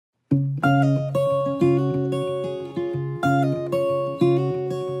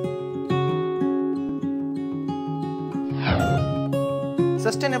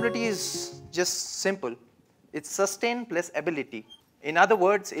Sustainability is just simple. It's sustain plus ability. In other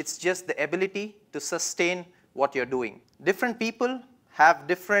words, it's just the ability to sustain what you're doing. Different people have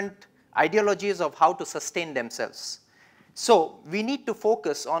different ideologies of how to sustain themselves. So we need to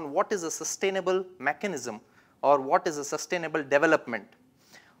focus on what is a sustainable mechanism or what is a sustainable development.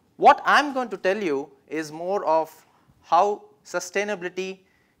 What I'm going to tell you is more of how sustainability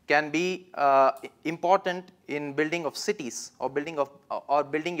can be important in building of cities or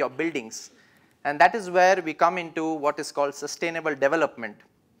building your buildings. And that is where we come into what is called sustainable development.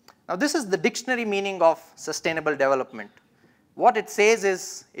 Now this is the dictionary meaning of sustainable development. What it says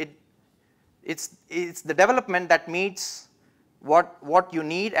is it's the development that meets what you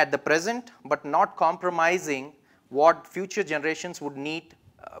need at the present, but not compromising what future generations would need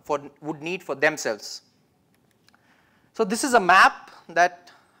for themselves. So this is a map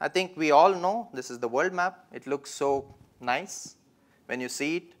that I think we all know. This is the world map. It looks so nice when you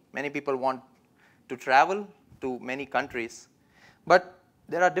see it. Many people want to travel to many countries, but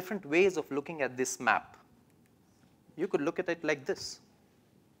there are different ways of looking at this map. You could look at it like this.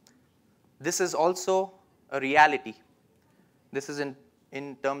 This is also a reality. This is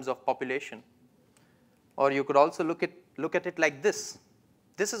in terms of population. Or you could also look at it like this.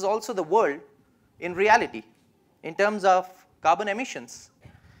 This is also the world in reality in terms of carbon emissions.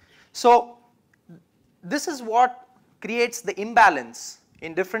 So this is what creates the imbalance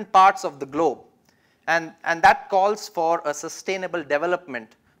in different parts of the globe, and that calls for a sustainable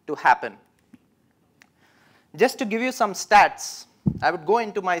development to happen. Just to give you some stats, I would go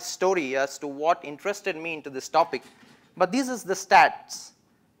into my story as to what interested me into this topic, but this is the stats.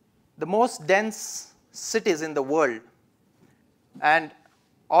 The most dense cities in the world, and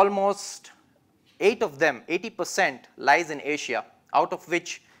almost 8 of them, 80%, lies in Asia, out of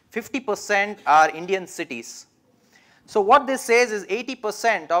which 50% are Indian cities. So what this says is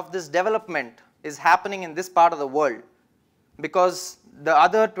 80% of this development is happening in this part of the world, because the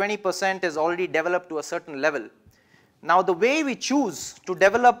other 20% is already developed to a certain level. Now the way we choose to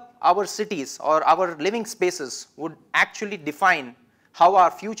develop our cities or our living spaces would actually define how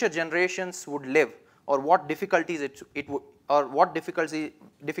our future generations would live, or what difficulties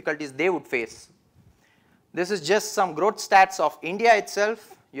difficulties they would face. This is just some growth stats of India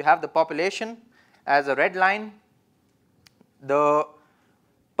itself. You have the population as a red line. The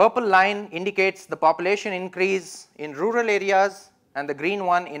purple line indicates the population increase in rural areas, and the green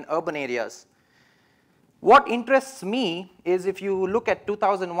one in urban areas. What interests me is if you look at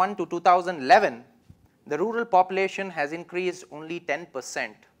 2001 to 2011, the rural population has increased only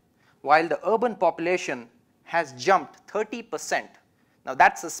 10%, while the urban population has jumped 30%. Now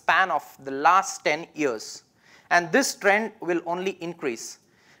that's a span of the last 10 years, and this trend will only increase.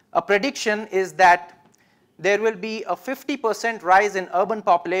 A prediction is that there will be a 50% rise in urban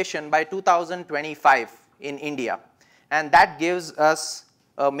population by 2025 in India, and that gives us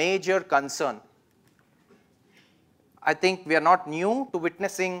a major concern. I think we are not new to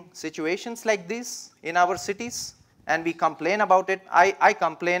witnessing situations like this in our cities, and we complain about it. I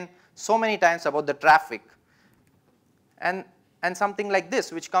complain so many times about the traffic, and something like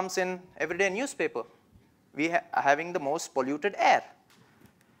this, which comes in everyday newspaper. We are having the most polluted air.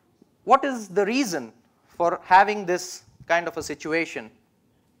 What is the reason for having this kind of a situation?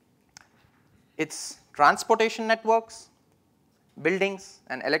 It's transportation networks, buildings,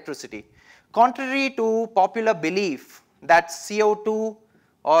 and electricity. Contrary to popular belief that CO2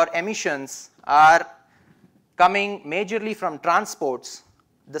 or emissions are coming majorly from transports,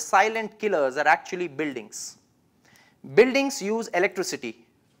 the silent killers are actually buildings. Buildings use electricity.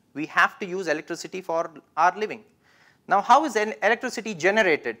 We have to use electricity for our living. Now, how is electricity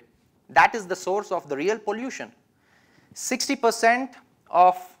generated? That is the source of the real pollution. 60%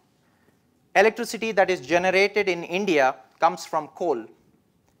 of electricity that is generated in India comes from coal,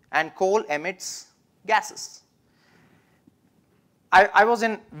 and coal emits gases. I was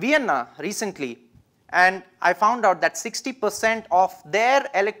in Vienna recently, and I found out that 60% of their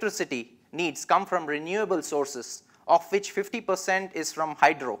electricity needs come from renewable sources, of which 50% is from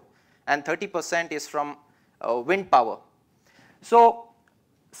hydro and 30% is from wind power. So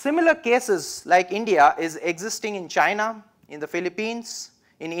similar cases like India is existing in China, in the Philippines,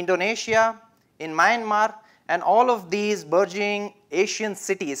 in Indonesia, in Myanmar, and all of these burgeoning Asian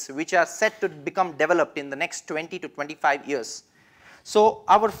cities which are set to become developed in the next 20 to 25 years. So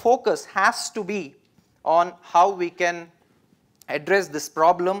our focus has to be on how we can address this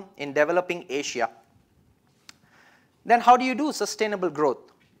problem in developing Asia. Then how do you do sustainable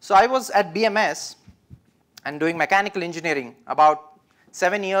growth? So I was at BMS and doing mechanical engineering about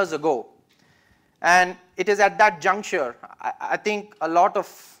 7 years ago. And it is at that juncture, I think a lot of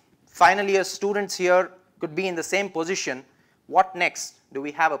final year students here could be in the same position. What next? Do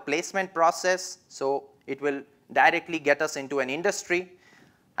we have a placement process? So it will directly get us into an industry.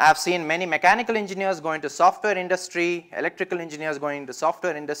 I have seen many mechanical engineers go into software industry, electrical engineers going into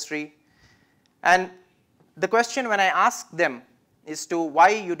software industry. And the question when I ask them is to why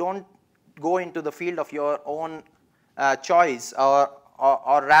you don't go into the field of your own choice, or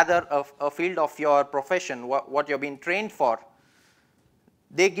rather a field of your profession, what you're being trained for.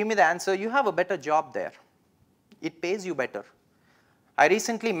 They give me the answer, you have a better job there. It pays you better. I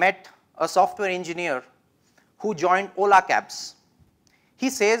recently met a software engineer who joined Ola Cabs.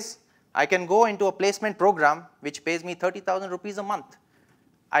 He says, I can go into a placement program which pays me 30,000 rupees a month.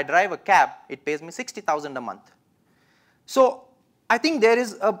 I drive a cab, it pays me 60,000 a month. So I think there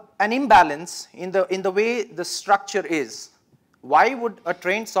is an imbalance in the way the structure is. Why would a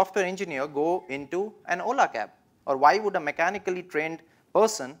trained software engineer go into an Ola cab? Or why would a mechanically trained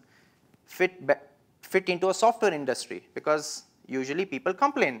person fit into a software industry? Because usually people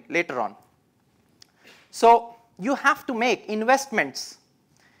complain later on. So you have to make investments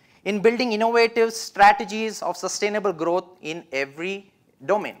in building innovative strategies of sustainable growth in every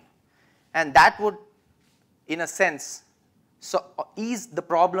domain. And that would, in a sense, ease the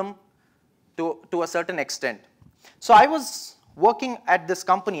problem to a certain extent. So I was working at this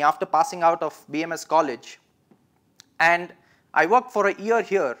company after passing out of BMS college, and I worked for a year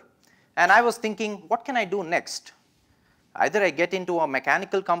here, and I was thinking, what can I do next? Either I get into a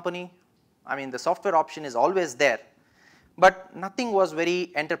mechanical company, I mean the software option is always there, but nothing was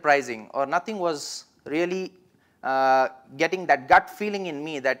very enterprising, or nothing was really getting that gut feeling in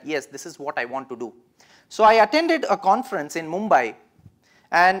me that yes, this is what I want to do. So I attended a conference in Mumbai,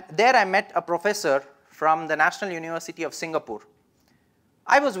 and there I met a professor from the National University of Singapore.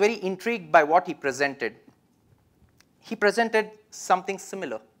 I was very intrigued by what he presented. He presented something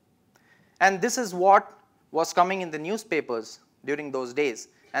similar. And this is what was coming in the newspapers during those days.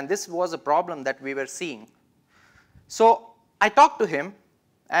 And this was a problem that we were seeing. So I talked to him,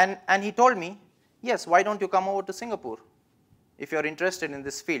 and he told me, yes, why don't you come over to Singapore if you're interested in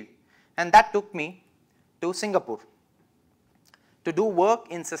this field? And that took me to Singapore to do work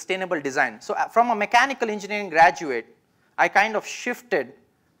in sustainable design. So from a mechanical engineering graduate, I kind of shifted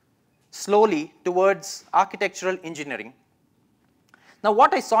slowly towards architectural engineering. Now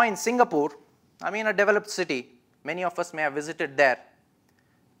what I saw in Singapore, I mean a developed city, many of us may have visited there.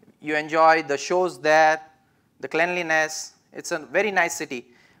 You enjoy the shows there, the cleanliness, it's a very nice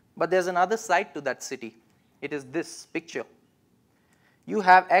city. But there's another side to that city. It is this picture. You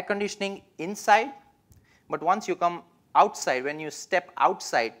have air conditioning inside, but once you come outside, when you step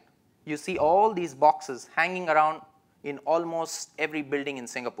outside, you see all these boxes hanging around in almost every building in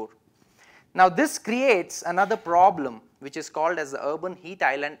Singapore. Now this creates another problem which is called as the urban heat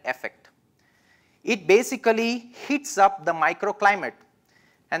island effect. It basically heats up the microclimate,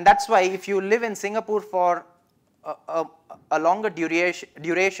 and that's why if you live in Singapore for a longer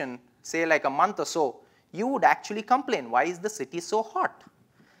duration, say like a month or so, you would actually complain, why is the city so hot?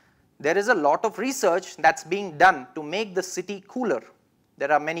 There is a lot of research that's being done to make the city cooler.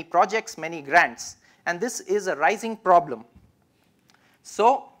 There are many projects, many grants, and this is a rising problem.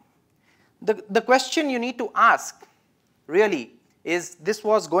 So the question you need to ask really is, this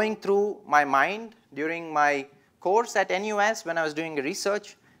was going through my mind during my course at NUS when I was doing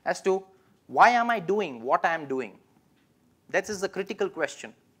research as to why am I doing what I am doing? That is the critical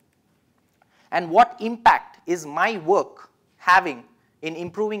question. And what impact is my work having in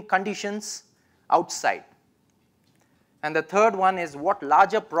improving conditions outside? And the third one is, what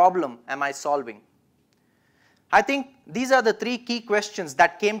larger problem am I solving? I think these are the three key questions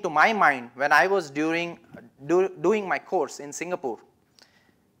that came to my mind when I was doing my course in Singapore.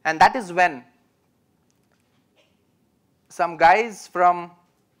 And that is when some guys from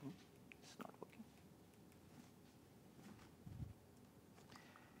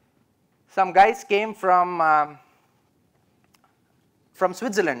came from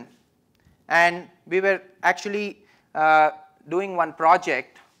Switzerland, and we were actually doing one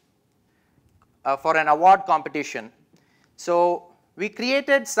project for an award competition. So we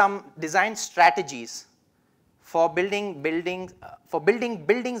created some design strategies for building buildings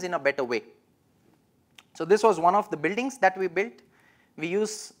in a better way. So this was one of the buildings that we built. We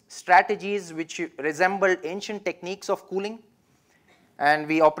used strategies which resembled ancient techniques of cooling, and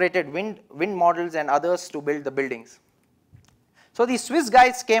we operated wind models and others to build the buildings. So these Swiss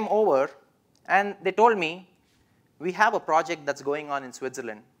guys came over and they told me, we have a project that's going on in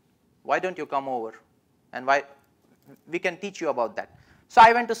Switzerland. Why don't you come over? And we can teach you about that. So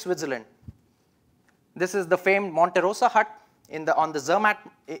I went to Switzerland. This is the famed Monte Rosa hut in the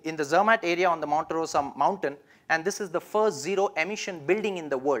Zermatt area on the Monte Rosa mountain, and this is the first zero emission building in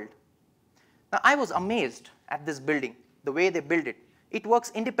the world. Now I was amazed at this building, the way they build it. It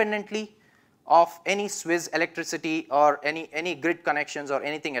works independently of any Swiss electricity or any grid connections or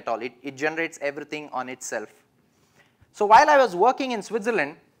anything at all. It generates everything on itself. So while I was working in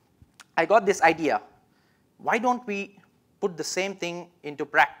Switzerland, I got this idea. Why don't we put the same thing into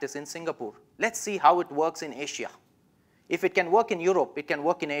practice in Singapore? Let's see how it works in Asia. If it can work in Europe, it can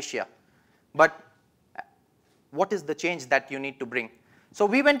work in Asia. But what is the change that you need to bring? So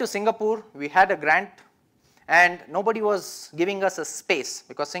we went to Singapore, we had a grant, and nobody was giving us a space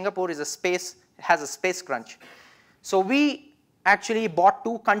because Singapore is has a space crunch. So we actually bought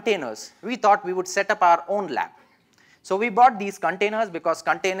 2 containers. We thought we would set up our own lab. So we bought these containers because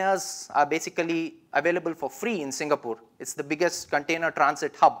containers are basically available for free in Singapore. It's the biggest container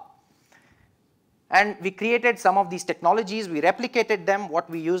transit hub. And we created some of these technologies. We replicated them, what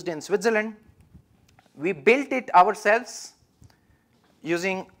we used in Switzerland. We built it ourselves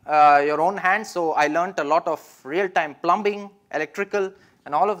using your own hands. So I learned a lot of real-time plumbing, electrical,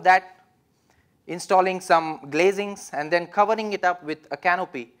 and all of that, installing some glazings, and then covering it up with a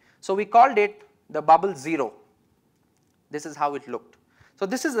canopy. So we called it the Bubble Zero. This is how it looked. So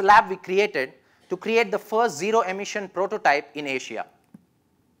this is the lab we created to create the first zero emission prototype in Asia.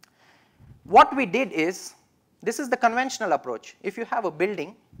 What we did is, this is the conventional approach. If you have a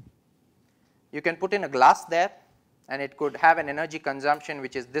building, you can put in a glass there, and it could have an energy consumption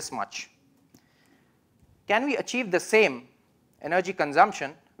which is this much. Can we achieve the same energy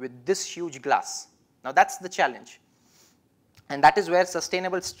consumption with this huge glass? Now that's the challenge. And that is where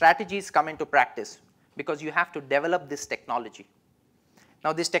sustainable strategies come into practice, because you have to develop this technology.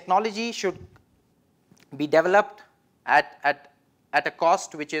 Now this technology should be developed at a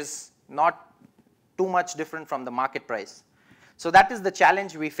cost which is not too much different from the market price. So that is the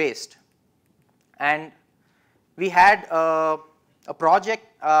challenge we faced. And we had a project,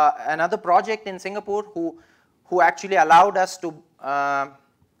 another project in Singapore who actually allowed us to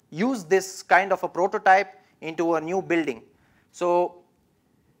use this kind of a prototype into a new building. So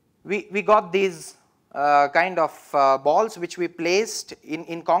we got these kind of balls which we placed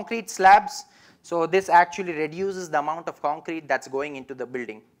in concrete slabs. So this actually reduces the amount of concrete that's going into the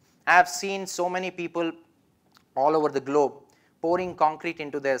building. I have seen so many people all over the globe pouring concrete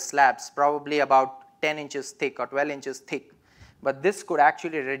into their slabs, probably about 10 inches thick or 12 inches thick. But this could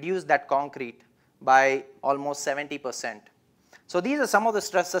actually reduce that concrete by almost 70%. So these are some of the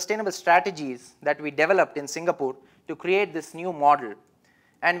sustainable strategies that we developed in Singapore to create this new model.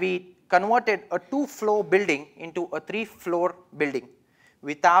 And we converted a 2-floor building into a 3-floor building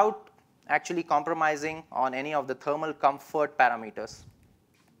without actually compromising on any of the thermal comfort parameters.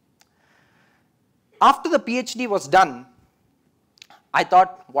 After the PhD was done, I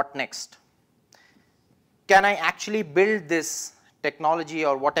thought, what next? Can I actually build this technology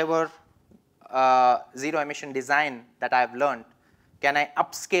or whatever zero emission design that I've learned? Can I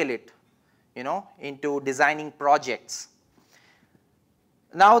upscale it, into designing projects?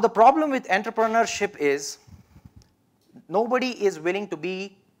 Now the problem with entrepreneurship is nobody is willing to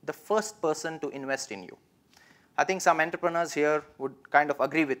be the first person to invest in you. I think some entrepreneurs here would kind of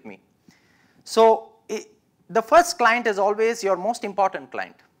agree with me. So the first client is always your most important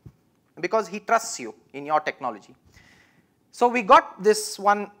client because he trusts you in your technology. So we got this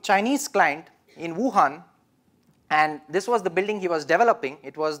one Chinese client in Wuhan, and this was the building he was developing.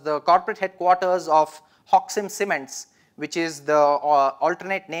 It was the corporate headquarters of Hoxim Cements, which is the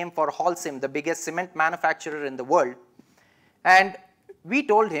alternate name for Holcim, the biggest cement manufacturer in the world. And we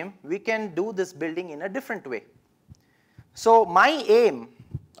told him we can do this building in a different way. So my aim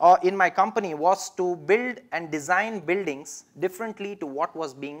in my company was to build and design buildings differently to what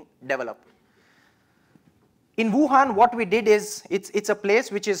was being developed. In Wuhan, what we did is, it's a place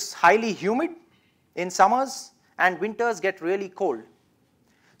which is highly humid in summers, and winters get really cold.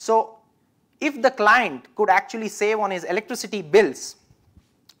 So if the client could actually save on his electricity bills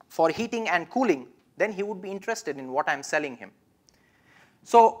for heating and cooling, then he would be interested in what I'm selling him.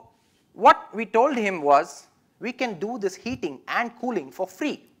 So what we told him was, we can do this heating and cooling for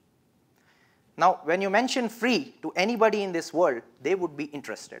free. Now, when you mention free to anybody in this world, they would be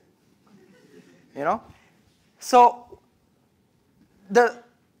interested. So the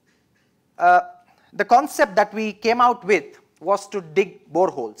concept that we came out with was to dig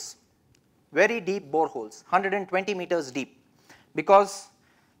boreholes, very deep boreholes, 120 meters deep, because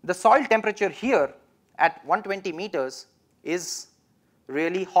the soil temperature here at 120 meters is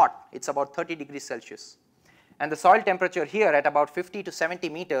really hot. It's about 30 degrees Celsius. And the soil temperature here at about 50 to 70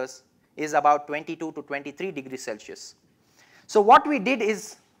 meters is about 22 to 23 degrees Celsius. So what we did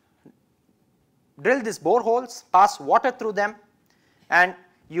is drill these boreholes, pass water through them, and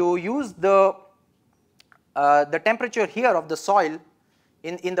you use the temperature here of the soil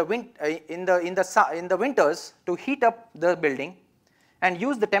in the winters to heat up the building, and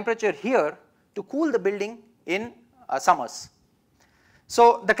use the temperature here to cool the building in summers.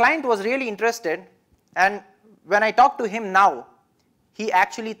 So the client was really interested, and when I talk to him now, he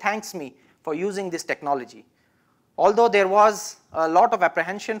actually thanks me for using this technology. Although there was a lot of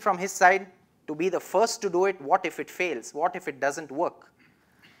apprehension from his side to be the first to do it, what if it fails, what if it doesn't work?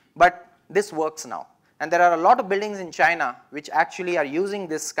 But this works now. And there are a lot of buildings in China which actually are using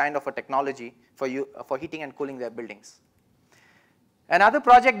this kind of a technology for heating and cooling their buildings. Another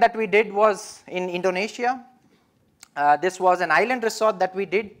project that we did was in Indonesia. This was an island resort that we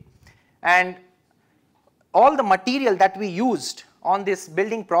did, and all the material that we used on this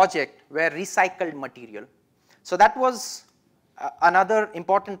building project were recycled material. So that was another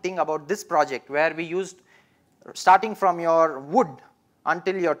important thing about this project, where we used, starting from your wood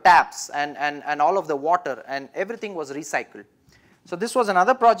until your taps and all of the water, and everything was recycled. So this was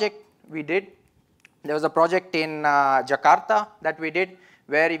another project we did. There was a project in Jakarta that we did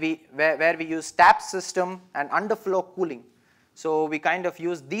where we used tap system and underflow cooling. So we kind of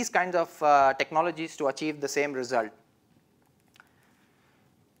used these kinds of technologies to achieve the same result.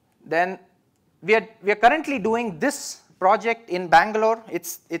 Then we are currently doing this project in Bangalore.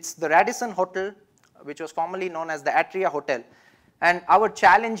 It's the Radisson Hotel, which was formerly known as the Atria Hotel. And our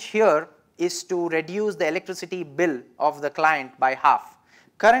challenge here is to reduce the electricity bill of the client by half.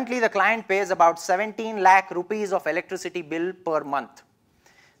 Currently, the client pays about 17 lakh rupees of electricity bill per month.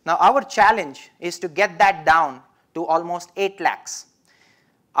 Now, our challenge is to get that down to almost 8 lakhs.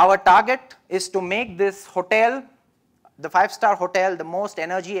 Our target is to make this hotel, the 5-star hotel, the most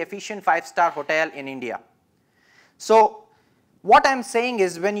energy efficient 5-star hotel in India. So what I'm saying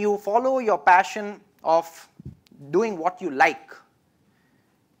is, when you follow your passion of doing what you like,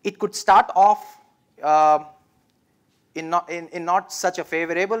 it could start off in not such a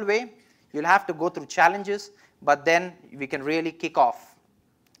favorable way. You'll have to go through challenges, but then we can really kick off,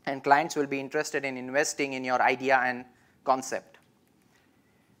 and clients will be interested in investing in your idea and concept.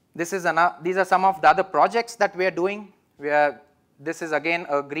 These are some of the other projects that we are doing. This is again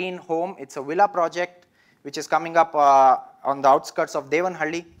a green home. It's a villa project which is coming up on the outskirts of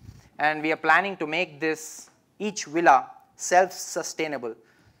Devanhalli, and we are planning to make each villa self-sustainable.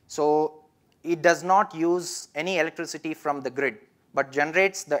 So it does not use any electricity from the grid, but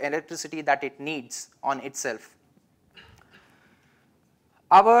generates the electricity that it needs on itself.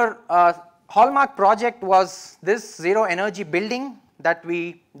 Our hallmark project was this zero energy building that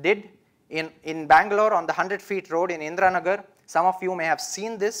we did in Bangalore on the 100 feet road in Indranagar. Some of you may have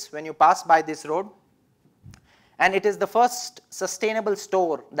seen this when you pass by this road. And it is the first sustainable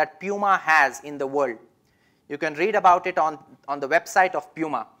store that Puma has in the world. You can read about it on the website of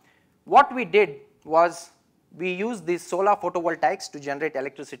Puma. What we did was we used these solar photovoltaics to generate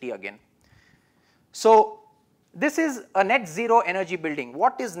electricity again. So this is a net zero energy building.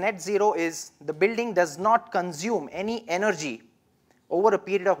 What is net zero is the building does not consume any energy over a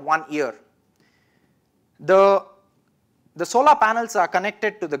period of 1 year. The solar panels are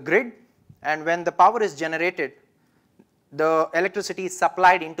connected to the grid, and when the power is generated, the electricity is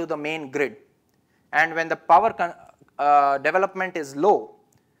supplied into the main grid. And when the power development is low,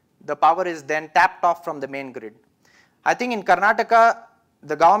 the power is then tapped off from the main grid. I think in Karnataka,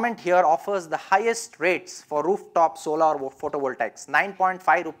 the government here offers the highest rates for rooftop solar photovoltaics,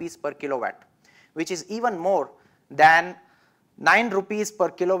 9.5 rupees per kilowatt, which is even more than 9 rupees per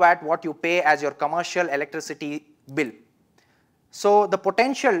kilowatt what you pay as your commercial electricity bill. So the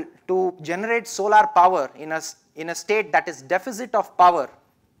potential to generate solar power in a state that is deficit of power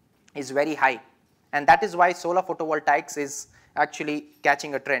is very high, and that is why solar photovoltaics is actually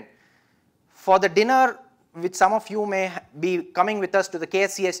catching a trend. For the dinner, which some of you may be coming with us to the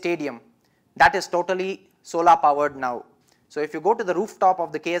KSCA stadium, that is totally solar powered now. So if you go to the rooftop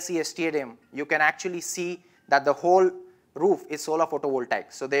of the KSCA stadium, you can actually see that the whole roof is solar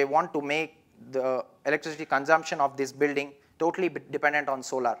photovoltaic. So they want to make the electricity consumption of this building totally dependent on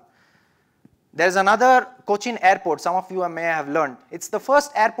solar. There is another Cochin airport, some of you may have learned. It's the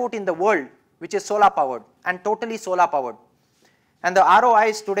first airport in the world which is solar powered and totally solar powered. And the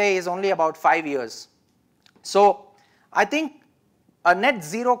ROIs today is only about 5 years. So I think a net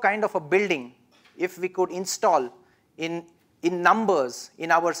zero kind of a building, if we could install in in numbers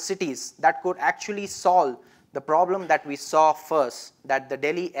in our cities that could actually solve the problem that we saw first, that the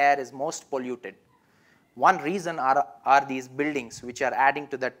Delhi air is most polluted. One reason are these buildings which are adding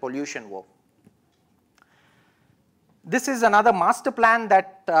to that pollution woe. This is another master plan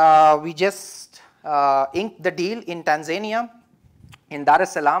that we just inked the deal in Tanzania, in Dar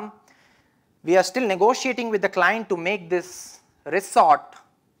es Salaam. We are still negotiating with the client to make this resort.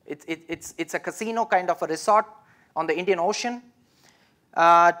 It's a casino kind of a resort on the Indian Ocean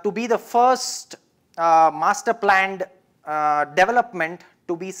to be the first master planned development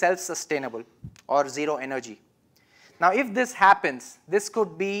to be self-sustainable or zero energy. Now, if this happens, this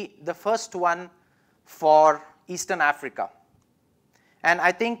could be the first one for Eastern Africa. And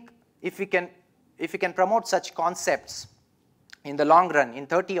I think if we can promote such concepts in the long run, in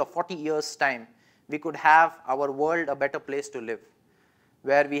 30 or 40 years' time, we could have our world a better place to live,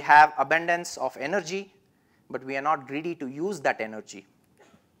 where we have abundance of energy, but we are not greedy to use that energy.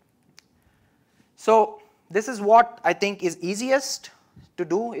 So this is what I think is easiest to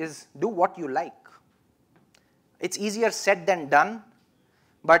do, is do what you like. It's easier said than done,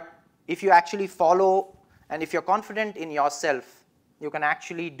 but if you actually follow and if you're confident in yourself, you can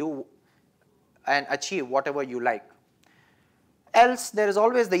actually do and achieve whatever you like. Else, there is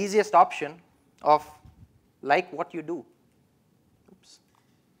always the easiest option of like what you do. Oops.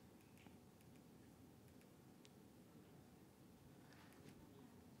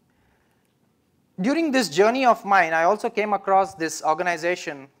 During this journey of mine, I also came across this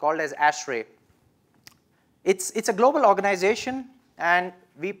organization called as ASHRAE. It's a global organization, and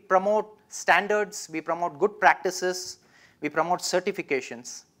we promote standards, we promote good practices, we promote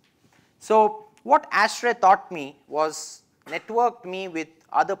certifications. So what ASHRAE taught me was networked me with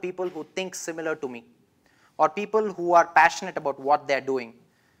other people who think similar to me, or people who are passionate about what they're doing,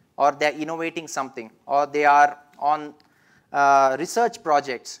 or they're innovating something, or they are on research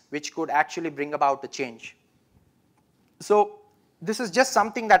projects which could actually bring about a change. So this is just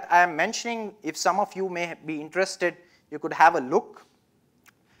something that I am mentioning. If some of you may be interested, you could have a look.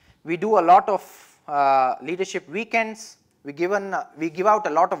 We do a lot of leadership weekends. We give out a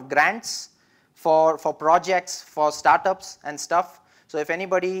lot of grants for projects, for startups and stuff. So if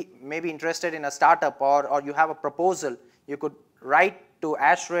anybody may be interested in a startup, or you have a proposal, you could write to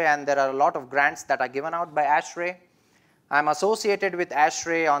ASHRAE, and there are a lot of grants that are given out by ASHRAE. I'm associated with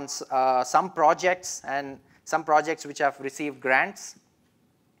ASHRAE on some projects, and some projects which have received grants.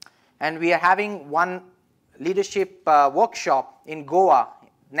 And we are having one leadership workshop in Goa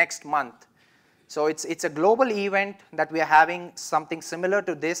next month. So it's a global event that we are having, something similar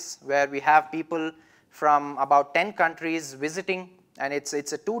to this, where we have people from about 10 countries visiting, and it's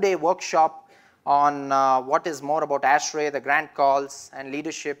a 2-day workshop on what is more about ASHRAE, the grant calls, and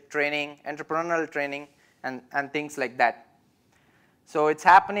leadership training, entrepreneurial training, and things like that. So it's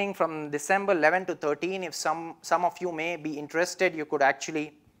happening from December 11 to 13. If some of you may be interested, you could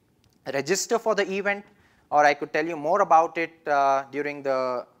actually register for the event, or I could tell you more about it during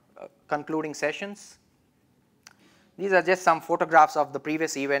the concluding sessions. These are just some photographs of the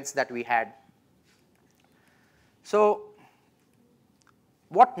previous events that we had. So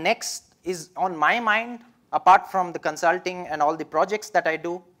what next is on my mind, apart from the consulting and all the projects that I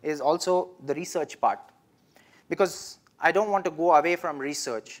do, is also the research part. Because I don't want to go away from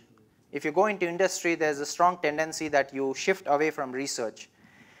research. If you go into industry, there's a strong tendency that you shift away from research.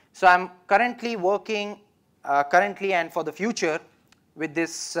 So I'm currently working, and for the future, with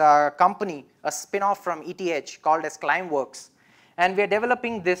this company, a spin-off from ETH called as Climeworks. And we're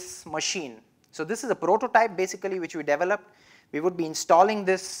developing this machine. So this is a prototype basically which we developed. We would be installing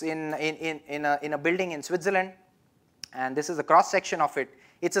this in a building in Switzerland. And this is a cross-section of it.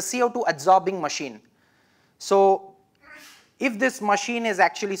 It's a CO2 absorbing machine. So if this machine is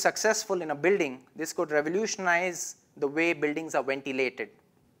actually successful in a building, this could revolutionize the way buildings are ventilated.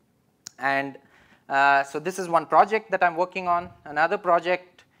 And so this is one project that I'm working on. Another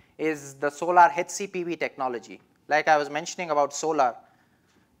project is the solar HCPV technology. Like I was mentioning about solar,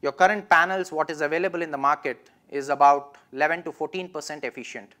 your current panels, what is available in the market, is about 11 to 14%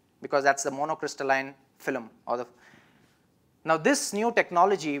 efficient, because that's the monocrystalline film. Now this new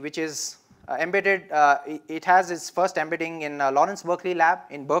technology, which is embedded, it has its first embedding in Lawrence Berkeley lab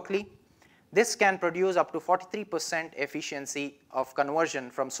in Berkeley. This can produce up to 43% efficiency of conversion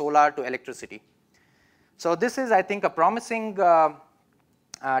from solar to electricity. So this is, I think, a promising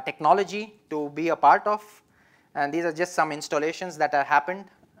technology to be a part of. And these are just some installations that have happened.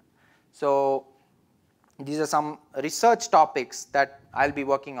 So these are some research topics that I'll be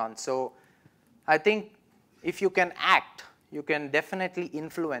working on. So I think if you can act, you can definitely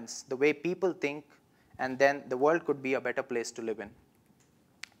influence the way people think and then the world could be a better place to live in.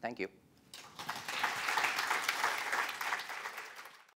 Thank you.